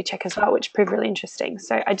security check as well, which proved really interesting.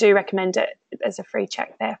 So I do recommend it as a free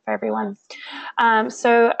check there for everyone.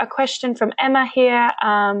 So a question from Emma here,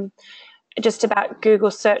 just about Google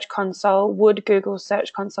Search Console. Would Google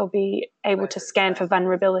Search Console be able to scan for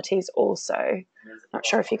vulnerabilities also? Not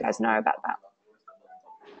sure if you guys know about that.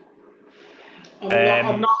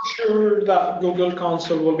 I'm not sure that Google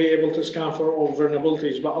Console will be able to scan for all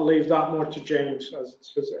vulnerabilities, but I'll leave that more to James as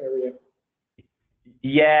it's his area.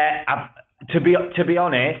 Yeah, to be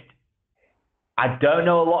honest, I don't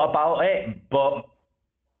know a lot about it, but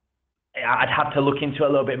I'd have to look into it a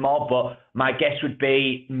little bit more. But my guess would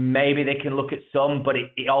be maybe they can look at some, but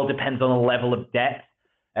it all depends on the level of depth.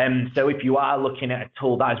 So if you are looking at a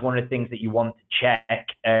tool, that is one of the things that you want to check.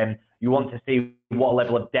 You want to see what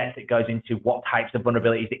level of depth it goes into, what types of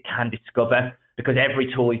vulnerabilities it can discover, because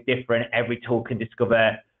every tool is different. Every tool can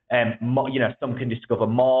discover, more, some can discover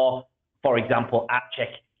more. For example,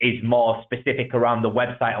 AppCheck is more specific around the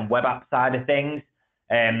website and web app side of things.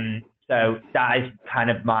 So that is kind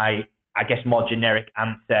of my, I guess, more generic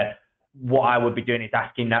answer. What I would be doing is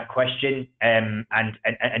asking that question and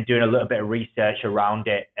doing a little bit of research around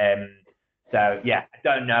it. So yeah, I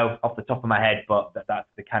don't know off the top of my head, but that's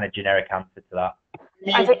the kind of generic answer to that.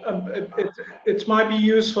 It might be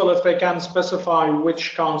useful if they can specify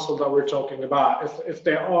which console that we're talking about. If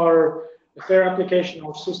their application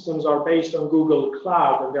or systems are based on Google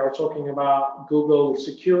Cloud and they are talking about Google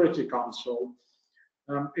Security Console,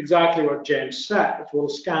 exactly what James said, it will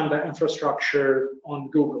scan the infrastructure on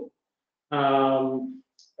Google.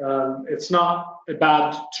 It's not a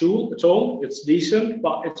bad tool at all. It's decent,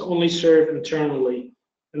 but it's only served internally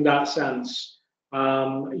in that sense.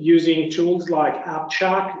 Using tools like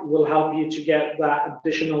AppCheck will help you to get that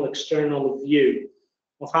additional external view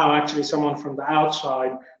of how actually someone from the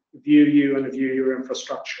outside view you and view your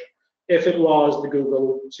infrastructure, if it was the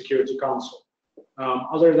Google Security Console.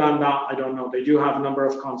 Other than that, I don't know. They do have a number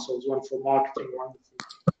of consoles, one for marketing, one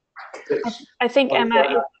for... I think,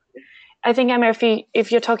 Emma,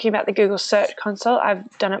 if you're talking about the Google Search Console,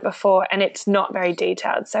 I've done it before, and it's not very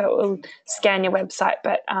detailed. So it will scan your website,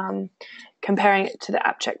 but comparing it to the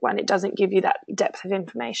AppCheck one, it doesn't give you that depth of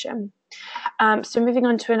information. So moving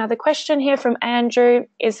on to another question here from Andrew.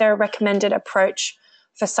 Is there a recommended approach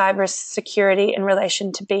for cyber security in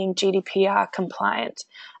relation to being GDPR compliant?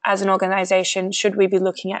 As an organization, should we be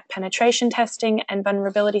looking at penetration testing and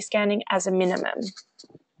vulnerability scanning as a minimum?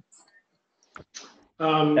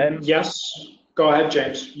 Yes, go ahead,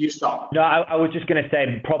 James. You start. No, I was just going to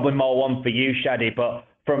say probably more one for you, Shadi. But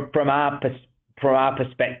from our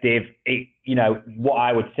perspective, what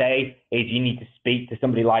I would say is you need to speak to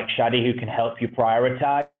somebody like Shadi who can help you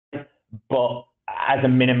prioritize. But as a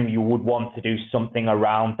minimum, you would want to do something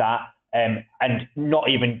around that, and not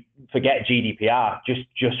even forget GDPR,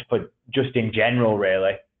 just in general,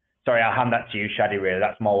 really. Sorry, I'll hand that to you, Shadi. Really,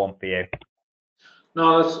 that's more one for you.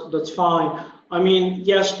 No, that's fine. I mean,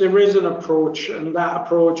 yes, there is an approach, and that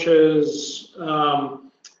approach is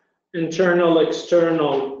internal,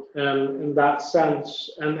 external, in that sense,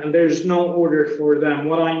 and there's no order for them.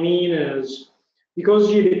 What I mean is, because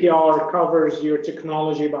GDPR covers your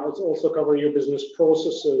technology, but it also covers your business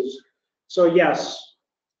processes. So yes,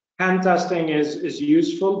 pen testing is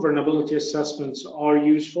useful. Vulnerability assessments are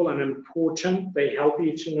useful and important. They help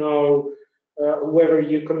you to know whether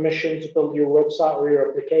you commission to build your website or your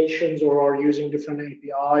applications, or are using different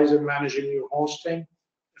APIs and managing your hosting,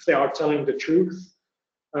 if they are telling the truth.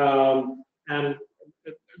 And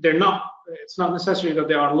they're not, it's not necessary that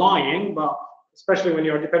they are lying, but especially when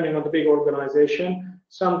you're depending on the big organization,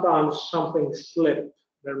 sometimes something slipped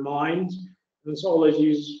their minds. And it's always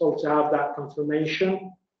useful to have that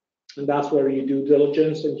confirmation. And that's where you do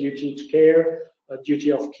diligence and duty to care.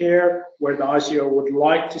 Duty of care, where the ICO would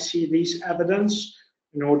like to see these evidence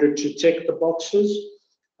in order to tick the boxes.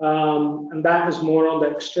 And that is more on the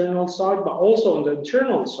external side, but also on the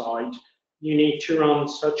internal side, you need to run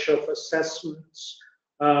such of assessments.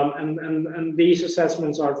 And these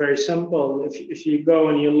assessments are very simple. If you go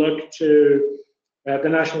and you look to the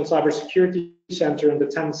National Cybersecurity Center and the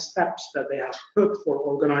 10 steps that they have put for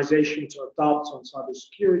organizations to adopt on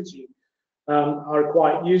cybersecurity, are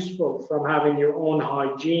quite useful, from having your own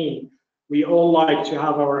hygiene. We all like to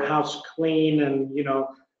have our house clean and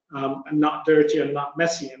and not dirty and not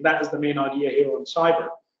messy, and that is the main idea here on cyber.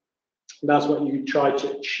 That's what you try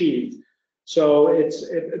to achieve. So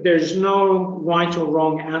there's no right or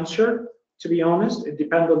wrong answer to be honest. It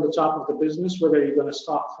depends on the type of the business, whether you're going to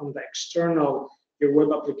start from the external, your web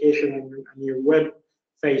application and your web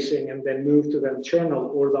facing, and then move to the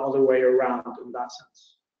internal, or the other way around in that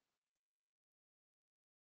sense.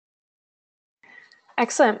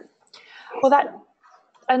 Excellent. Well,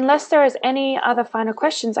 unless there is any other final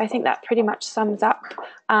questions, I think that pretty much sums up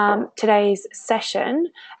today's session.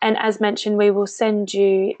 And as mentioned, we will send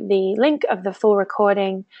you the link of the full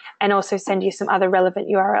recording and also send you some other relevant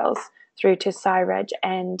URLs through to CyReg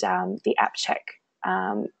and the AppCheck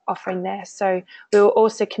offering there. So we will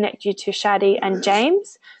also connect you to Shadi and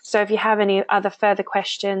James. So if you have any other further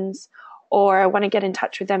questions or want to get in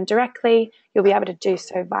touch with them directly, you'll be able to do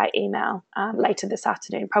so via email later this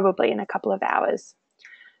afternoon, probably in a couple of hours.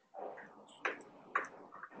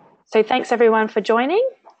 So thanks everyone for joining,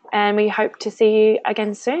 and we hope to see you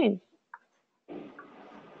again soon.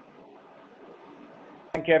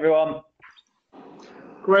 Thank you, everyone.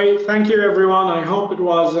 Great, thank you everyone. I hope it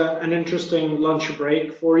was an interesting lunch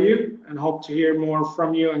break for you, and hope to hear more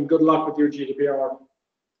from you, and good luck with your GDPR.